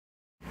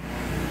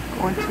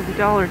Went to the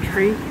Dollar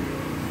Tree.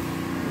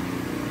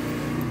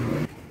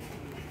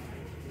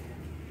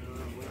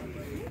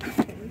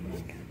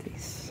 Got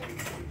these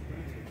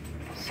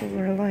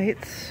solar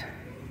lights.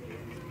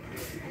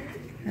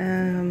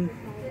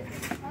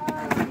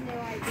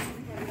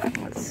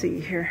 Let's see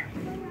here.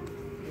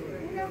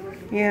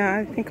 Yeah,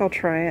 I think I'll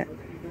try it.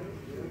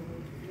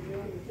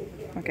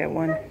 I'll get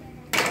one.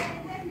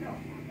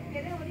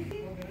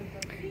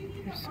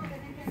 Here's some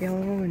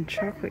yellow and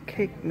chocolate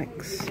cake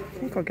mix. I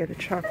think I'll get a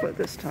chocolate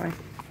this time.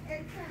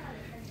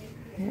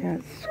 Yeah,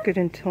 it's good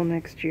until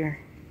next year.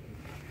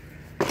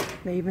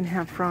 They even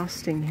have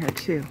frosting here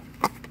too.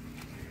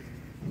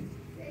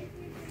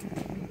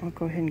 I'll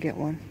go ahead and get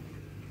one.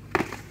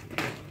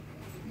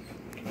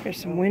 Here's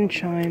some wind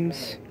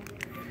chimes.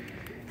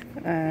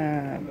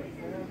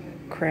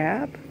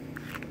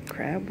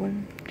 Crab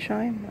wind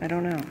chime? I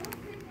don't know.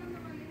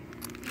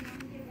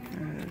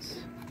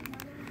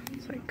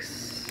 It's like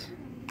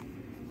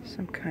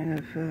some kind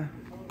of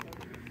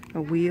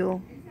a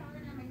wheel,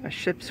 a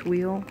ship's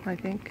wheel, I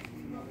think.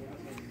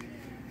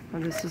 Oh,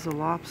 this is a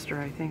lobster,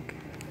 I think.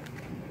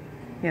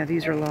 Yeah,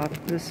 these are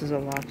this is a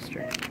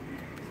lobster.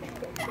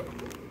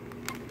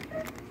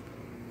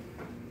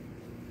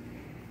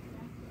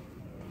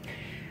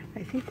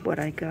 I think what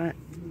I got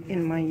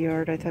in my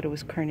yard, I thought it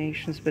was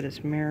carnations, but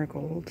it's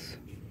marigolds.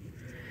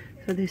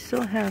 So they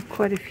still have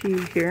quite a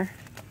few here.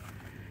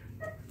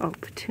 Oh,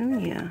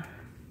 petunia.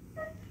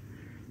 I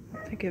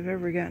don't think I've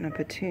ever gotten a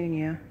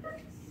petunia.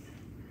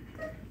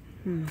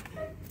 And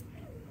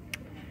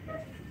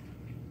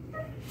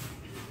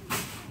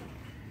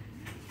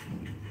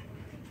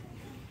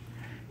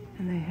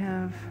they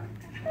have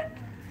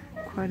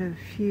quite a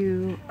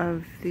few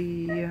of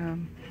the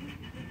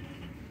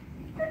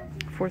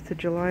 4th of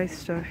July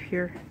stuff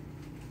here.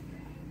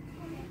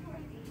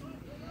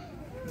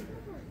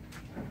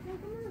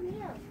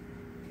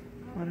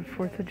 A lot of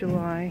 4th of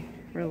July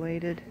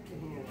related.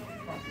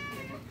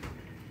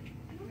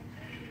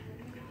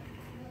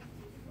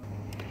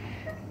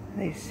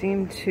 They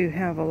seem to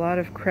have a lot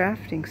of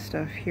crafting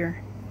stuff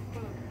here.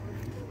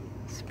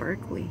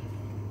 Sparkly.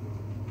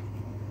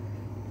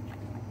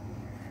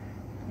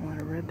 A lot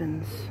of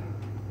ribbons.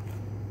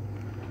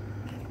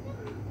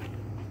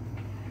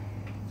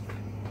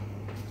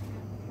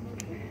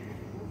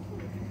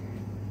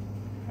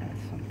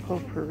 That's some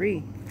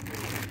potpourri.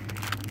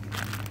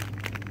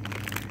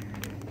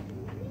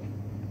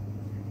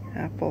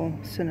 Apple,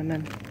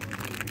 cinnamon.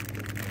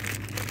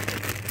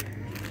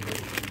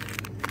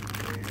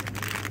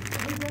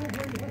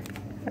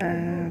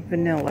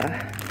 Vanilla.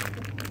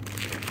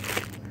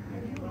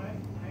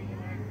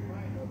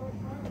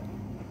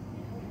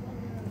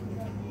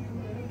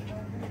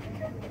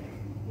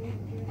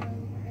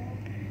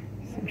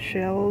 Some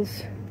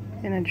shells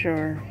in a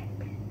jar.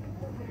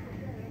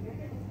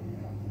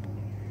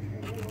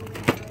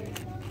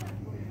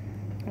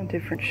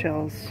 Different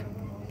shells.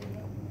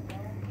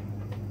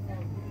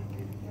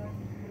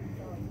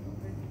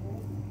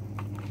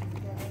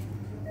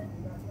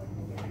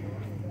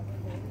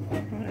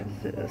 What is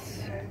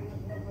this?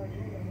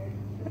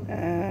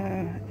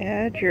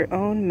 Add your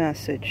own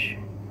message.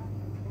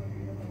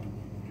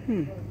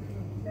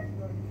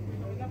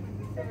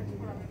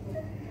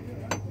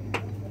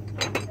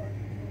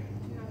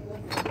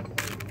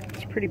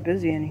 It's pretty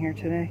busy in here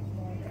today.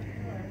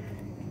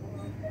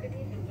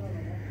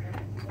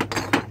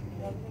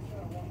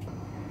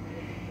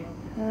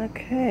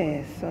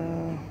 Okay, so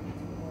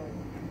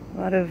a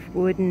lot of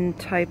wooden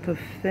type of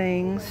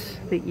things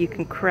that you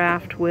can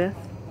craft with.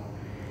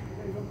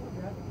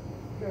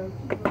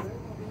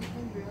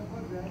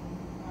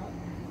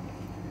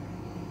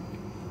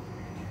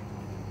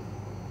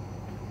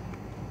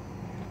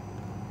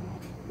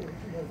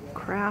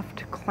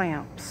 Craft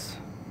clamps.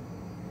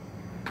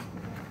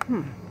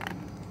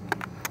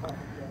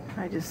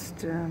 I just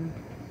don't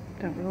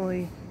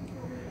really,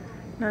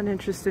 not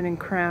interested in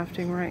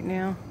crafting right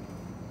now.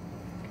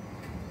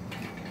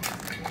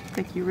 I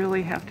think you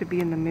really have to be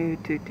in the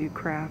mood to do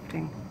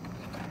crafting.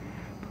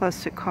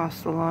 Plus it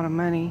costs a lot of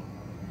money,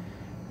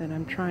 and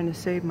I'm trying to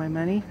save my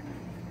money.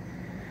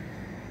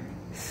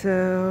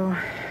 So,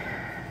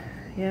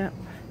 yeah.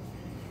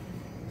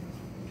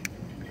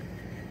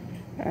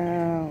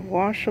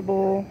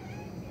 Washable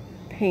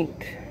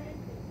paint.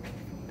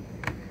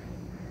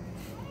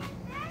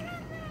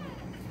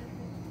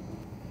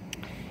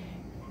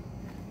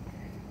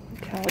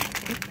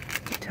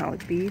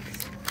 Metallic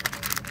beads.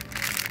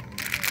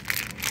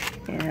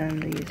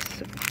 And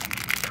these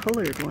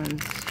colored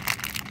ones.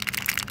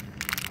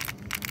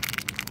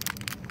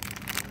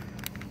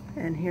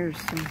 And here's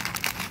some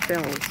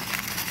bells.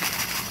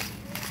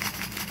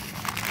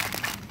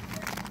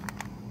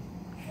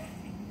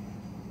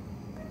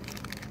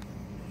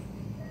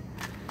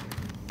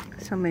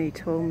 Somebody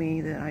told me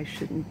that I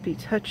shouldn't be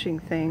touching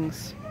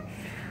things.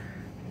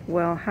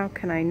 Well, how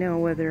can I know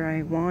whether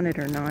I want it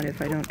or not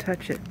if I don't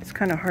touch it? It's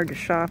kind of hard to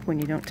shop when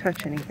you don't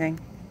touch anything.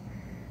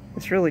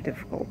 It's really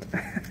difficult.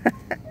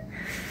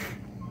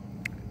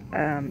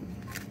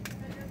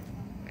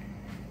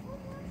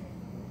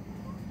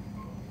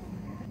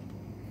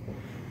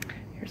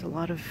 There's a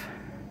lot of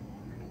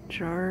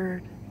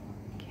jarred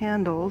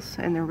candles,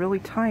 and they're really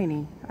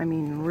tiny. I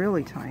mean,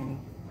 really tiny.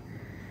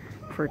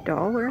 For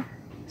 $1,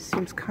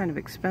 seems kind of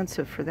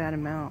expensive for that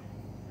amount.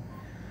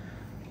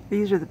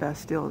 These are the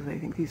best deals, I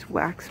think. These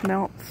wax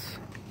melts,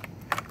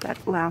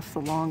 that last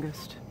the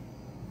longest.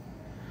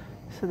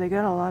 So they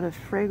got a lot of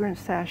fragrant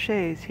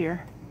sachets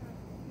here.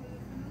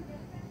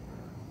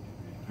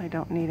 I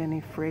don't need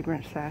any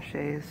fragrant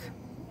sachets.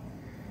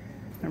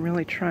 I'm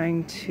really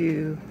trying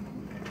to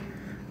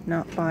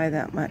not buy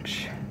that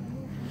much.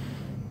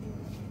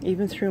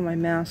 Even through my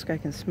mask, I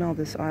can smell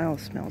this aisle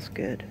smells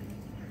good.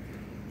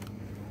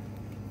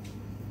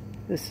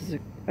 This is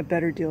a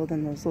better deal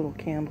than those little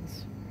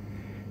candles.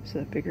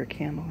 So a bigger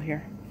candle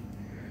here.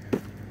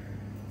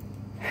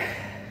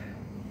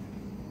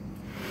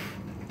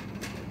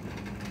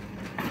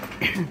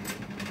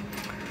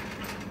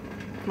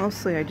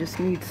 Mostly I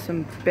just need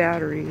some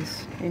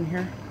batteries in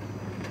here.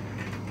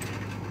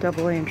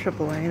 AA and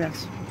AAA,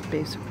 that's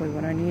basically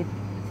what I need.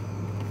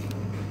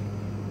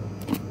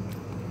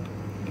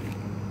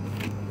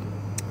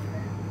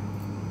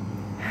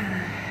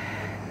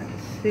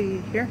 Let's see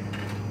here.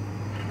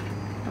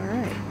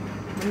 Alright,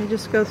 let me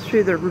just go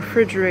through the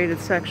refrigerated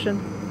section.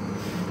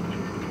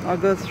 I'll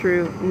go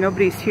through,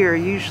 nobody's here.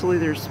 Usually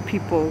there's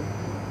people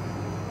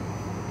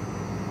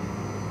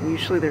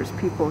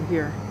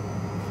here.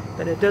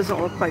 But it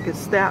doesn't look like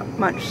it's that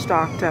much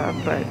stocked up,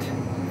 but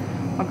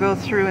I'll go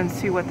through and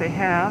see what they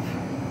have.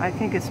 I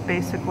think it's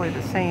basically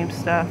the same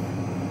stuff.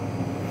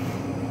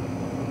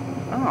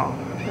 Oh,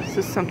 this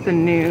is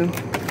something new.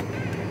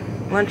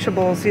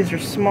 Lunchables, these are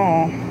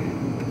small.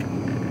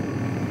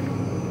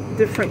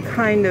 Different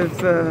kind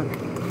of,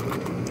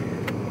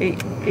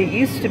 it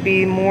used to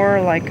be more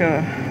like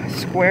a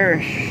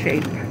squarish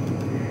shape.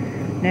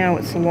 Now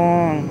it's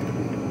long.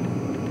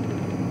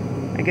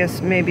 I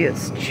guess maybe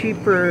it's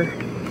cheaper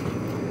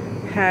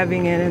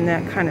having it in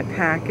that kind of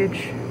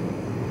package.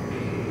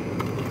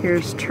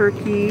 Here's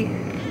turkey,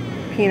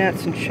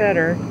 peanuts, and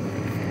cheddar.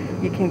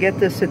 You can get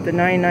this at the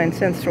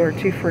 99-cent store,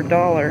 2 for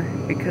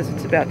 $1, because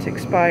it's about to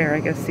expire.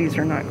 I guess these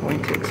are not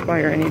going to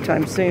expire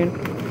anytime soon.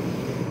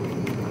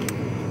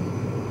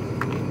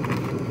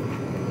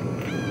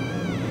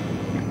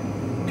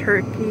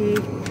 Turkey,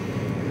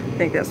 I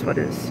think that's what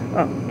it is.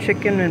 Oh,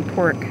 chicken and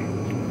pork,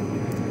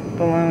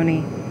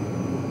 bologna.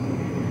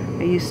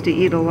 I used to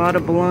eat a lot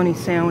of bologna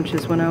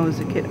sandwiches when I was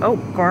a kid. Oh,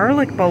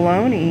 garlic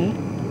bologna.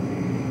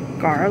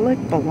 Garlic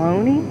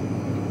bologna?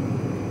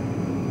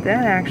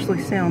 That actually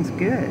sounds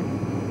good.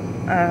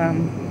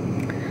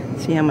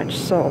 Let's see how much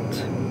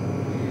salt.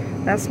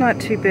 That's not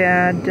too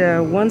bad.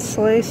 One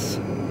slice,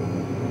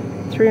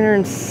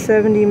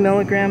 370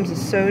 milligrams of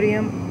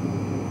sodium.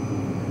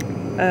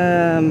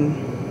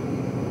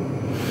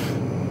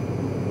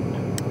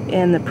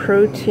 And the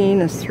protein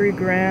is 3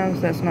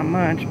 grams. That's not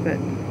much, but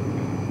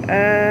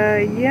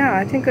yeah,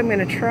 I think I'm going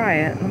to try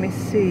it. Let me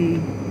see.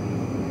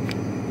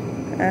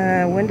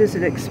 When does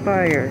it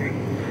expire?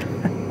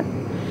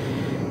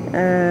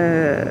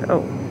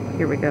 Oh,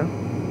 here we go.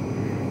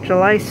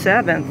 July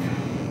 7th.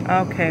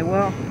 Okay,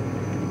 well,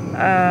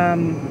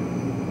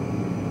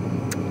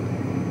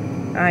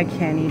 I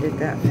can't eat it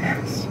that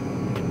fast.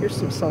 Here's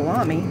some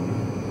salami.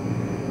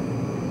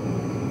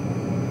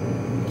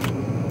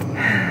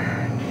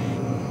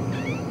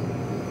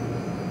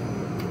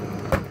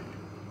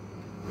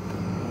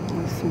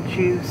 Some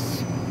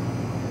juice.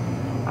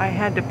 I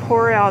had to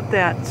pour out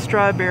that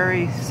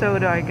strawberry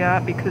soda I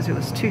got because it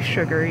was too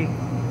sugary.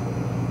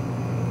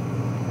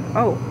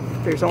 Oh,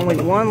 there's only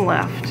one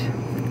left.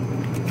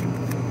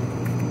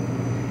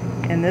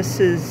 And this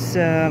is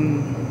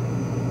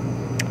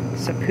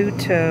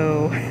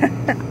Saputo.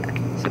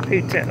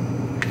 Saputo.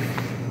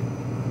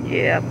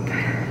 Yep.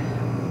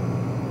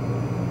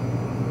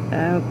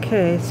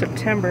 Okay,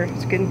 September.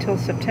 It's good until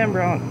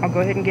September. I'll go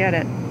ahead and get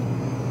it.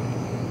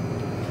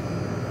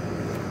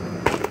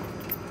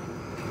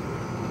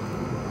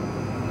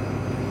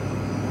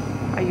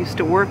 I used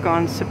to work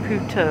on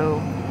Saputo.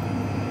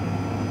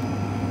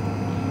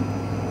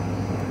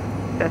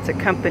 That's a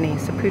company.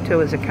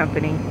 Saputo is a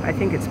company. I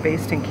think it's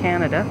based in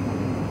Canada.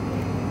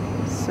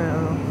 So,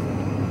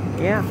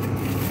 yeah.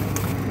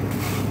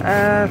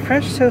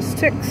 French toast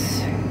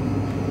sticks.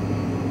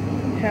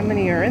 How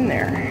many are in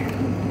there?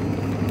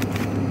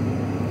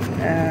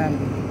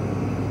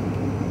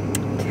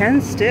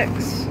 10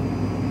 sticks.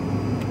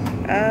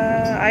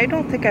 I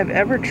don't think I've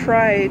ever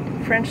tried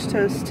French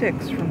toast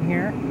sticks from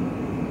here.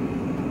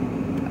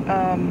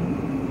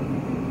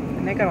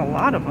 And they got a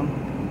lot of them.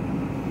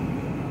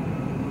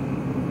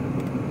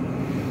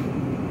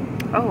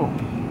 Oh,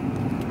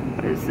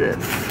 what is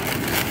this?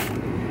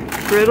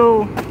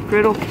 Griddle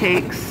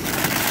cakes.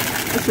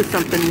 This is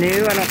something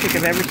new. I don't think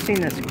I've ever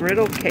seen this.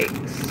 Griddle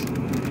cakes.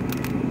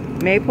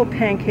 Maple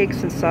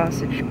pancakes and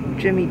sausage.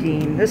 Jimmy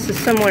Dean. This is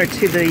similar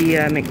to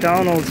the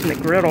McDonald's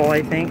McGriddle,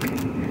 I think.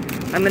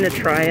 I'm going to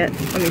try it.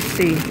 Let me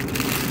see.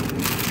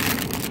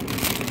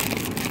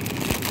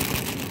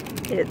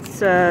 It's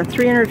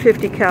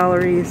 350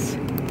 calories.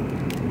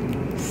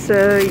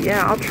 So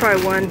yeah, I'll try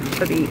one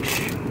of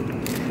each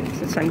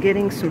since since I'm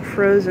getting some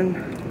frozen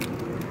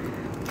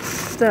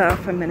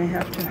stuff, I'm going to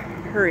have to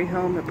hurry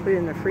home and put it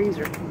in the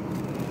freezer.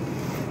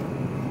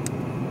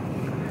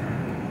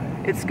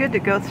 It's good to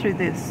go through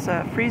this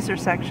freezer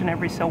section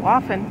every so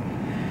often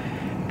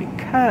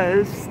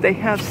because they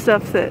have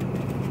stuff that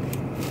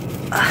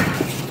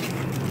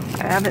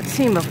I haven't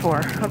seen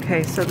before.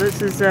 Okay, so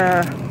this is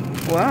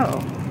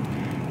whoa.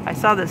 I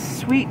saw this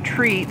sweet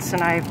treats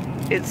and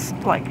it's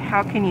like,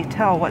 how can you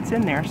tell what's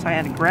in there? So I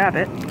had to grab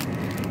it.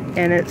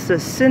 And it's a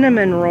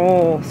cinnamon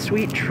roll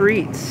sweet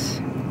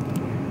treats.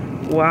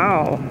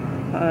 Wow.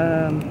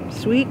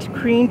 Sweet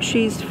cream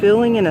cheese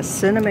filling in a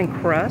cinnamon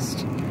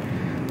crust.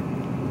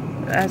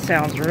 That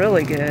sounds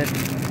really good.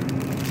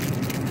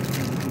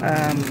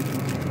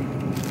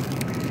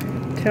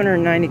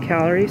 290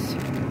 calories.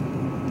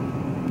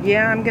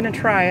 Yeah, I'm gonna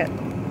try it.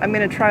 I'm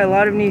gonna try a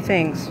lot of new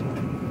things.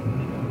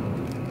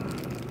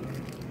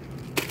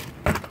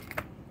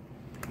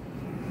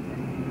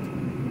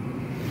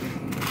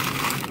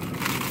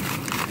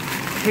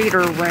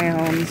 Tater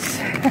rounds.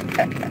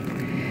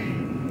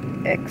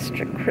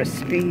 Extra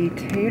crispy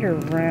tater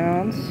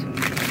rounds.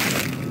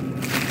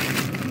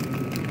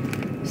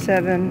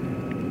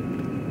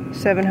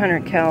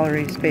 700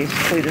 calories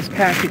basically. This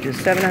package is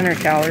 700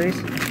 calories.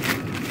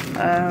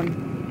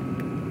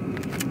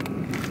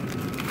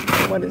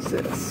 What is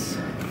this?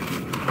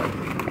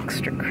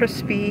 Extra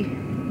crispy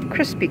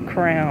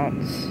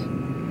crowns.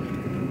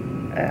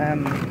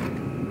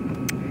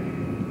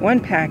 One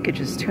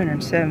package is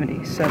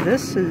 270, so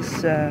this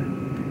is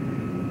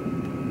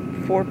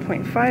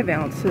 4.5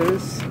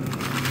 ounces.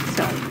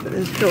 So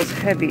this feels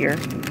heavier.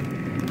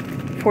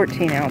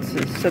 14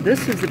 ounces. So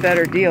this is the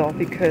better deal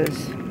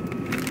because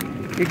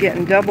you're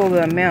getting double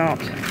the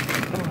amount.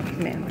 Oh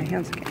man, my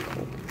hands are getting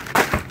cold.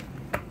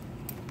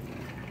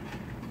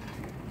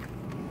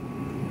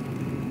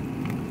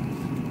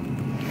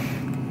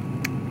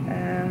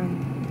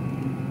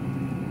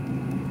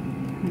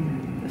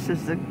 This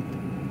is the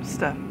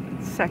stuff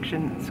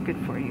section that's good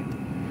for you.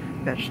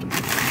 Vegetables.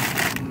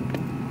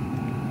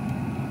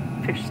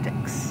 Fish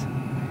sticks.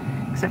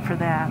 Except for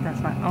that,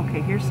 that's not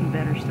okay. Here's some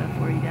better stuff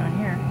for you down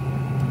here.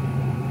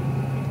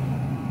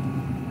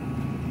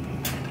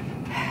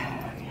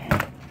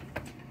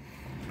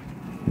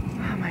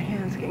 Oh, my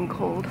hand's getting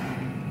cold.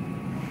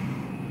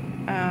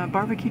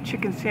 Barbecue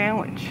chicken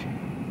sandwich.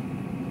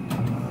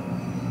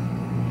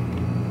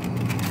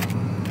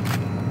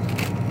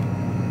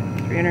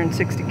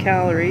 $360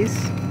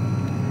 calories.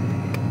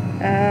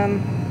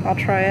 I'll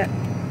try it.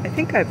 I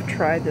think I've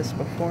tried this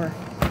before.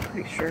 I'm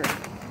pretty sure.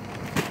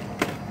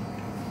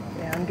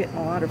 Yeah, I'm getting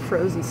a lot of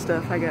frozen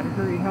stuff. I gotta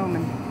hurry home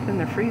and put in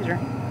the freezer.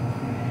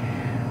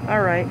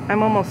 Alright,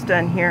 I'm almost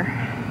done here.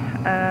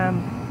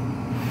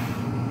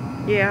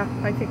 Yeah,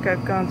 I think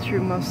I've gone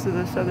through most of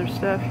this other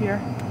stuff here.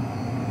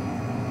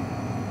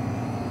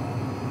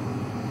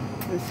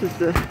 This is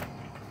the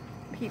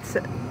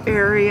pizza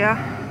area.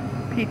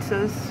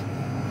 Pizzas.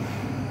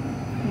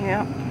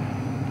 Yeah,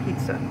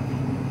 pizza.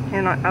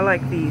 And I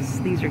like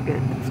these. These are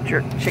good. It's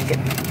jerk chicken.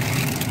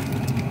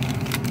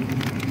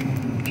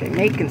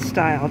 Jamaican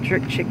style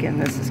jerk chicken.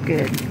 This is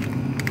good.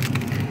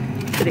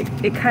 But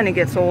it kind of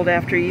gets old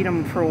after you eat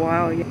them for a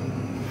while.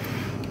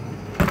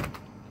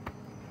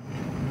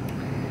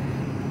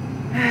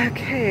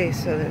 Okay,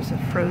 so there's a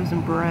frozen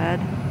bread.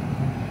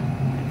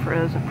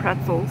 Frozen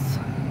pretzels.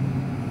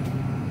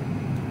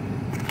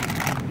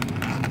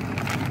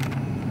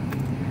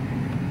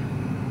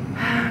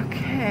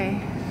 Okay,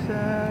 so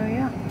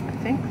yeah. I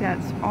think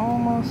that's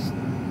almost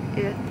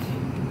it.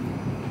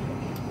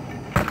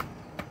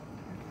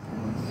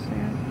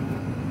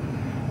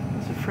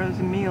 Those are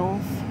frozen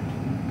meals.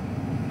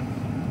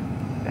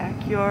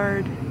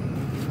 Backyard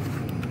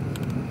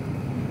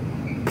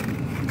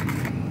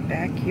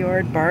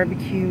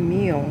barbecue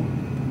meal.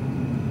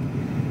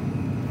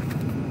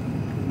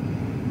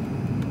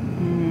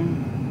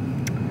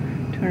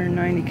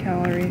 290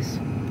 calories.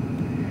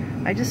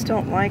 I just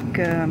don't like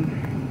this.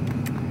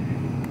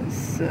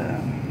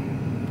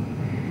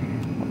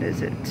 What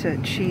is it?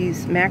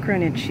 Cheese,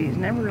 macaroni and cheese.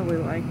 Never really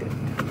liked it.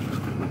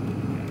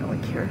 Don't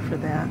really care for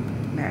that.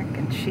 Mac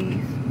and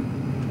cheese.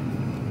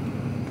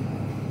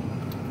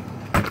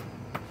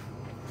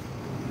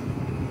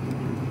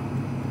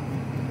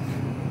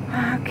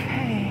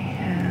 Okay,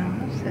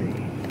 let's see.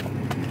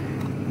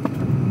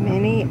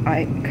 Mini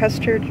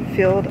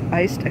custard-filled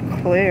iced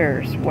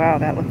eclairs. Wow,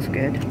 that looks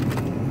good.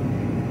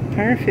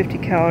 150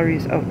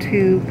 calories. Oh,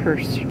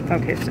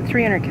 okay, so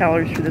 300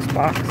 calories for this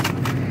box.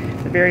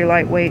 Very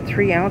lightweight,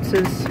 3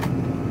 ounces.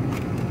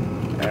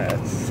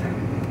 That's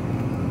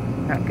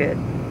not good.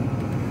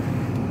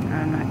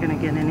 I'm not going to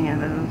get any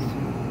of those.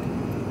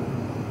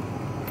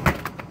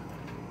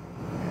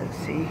 Let's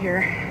see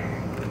here.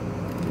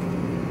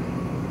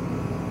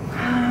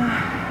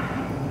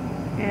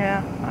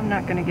 Yeah, I'm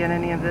not going to get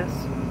any of this.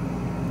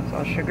 It's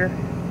all sugar.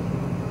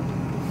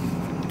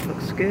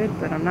 Looks good,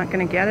 but I'm not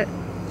going to get it.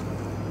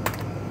 I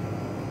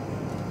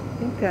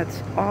think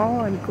that's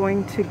all I'm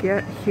going to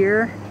get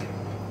here.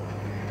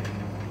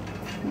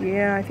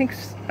 Yeah, I think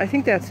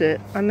that's it.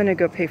 I'm gonna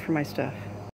go pay for my stuff.